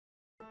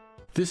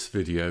This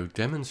video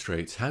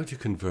demonstrates how to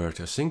convert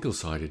a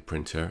single-sided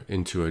printer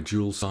into a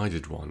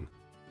dual-sided one.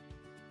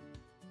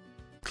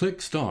 Click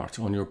Start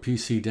on your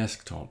PC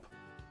desktop.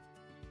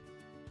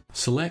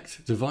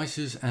 Select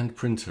Devices and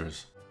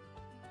Printers.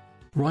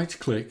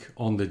 Right-click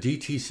on the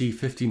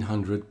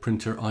DTC1500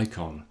 printer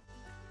icon.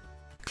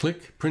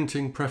 Click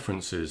Printing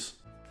Preferences.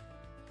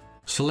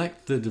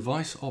 Select the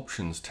Device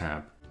Options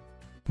tab.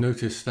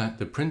 Notice that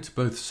the Print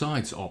Both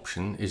Sides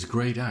option is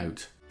grayed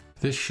out.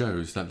 This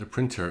shows that the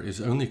printer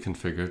is only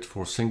configured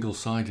for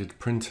single-sided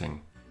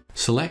printing.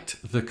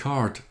 Select the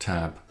Card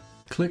tab.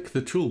 Click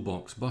the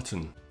Toolbox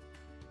button.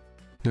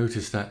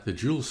 Notice that the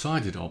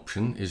dual-sided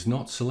option is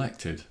not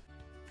selected.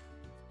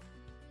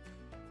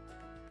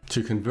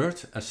 To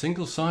convert a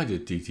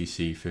single-sided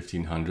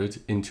DTC1500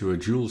 into a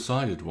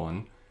dual-sided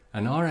one,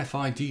 an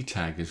RFID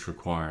tag is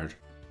required.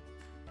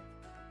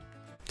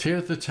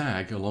 Tear the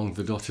tag along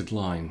the dotted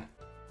line.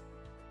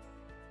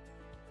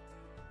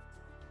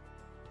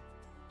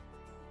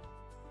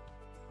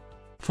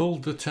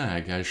 Fold the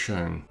tag as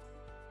shown.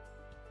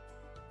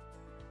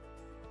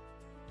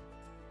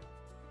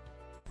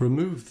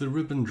 Remove the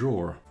ribbon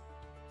drawer.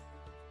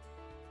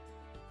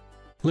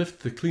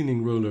 Lift the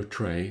cleaning roller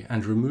tray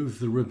and remove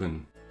the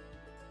ribbon.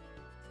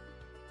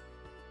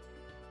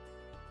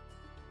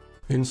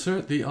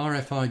 Insert the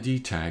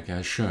RFID tag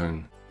as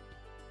shown.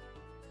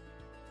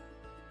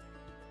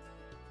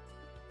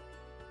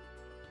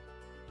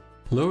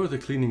 Lower the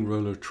cleaning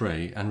roller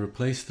tray and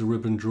replace the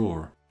ribbon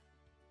drawer.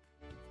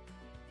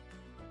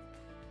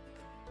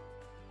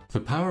 The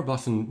power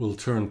button will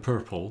turn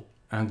purple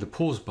and the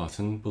pause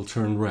button will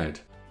turn red.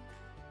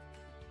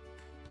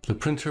 The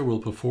printer will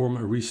perform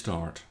a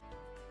restart.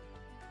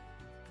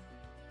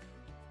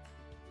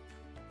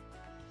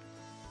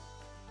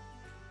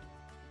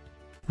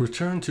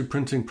 Return to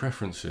Printing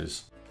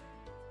Preferences.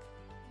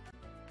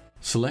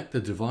 Select the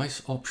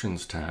Device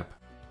Options tab.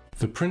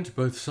 The Print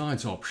Both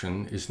Sides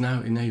option is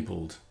now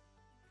enabled.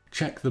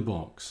 Check the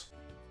box.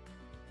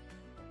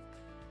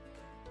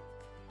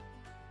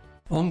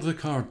 On the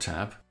Card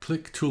tab,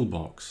 click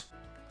Toolbox.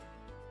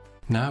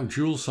 Now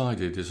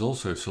dual-sided is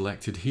also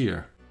selected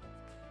here.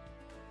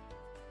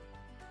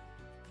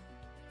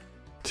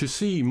 To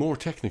see more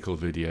technical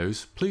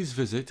videos, please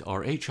visit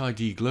our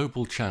HID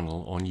Global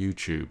channel on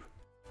YouTube.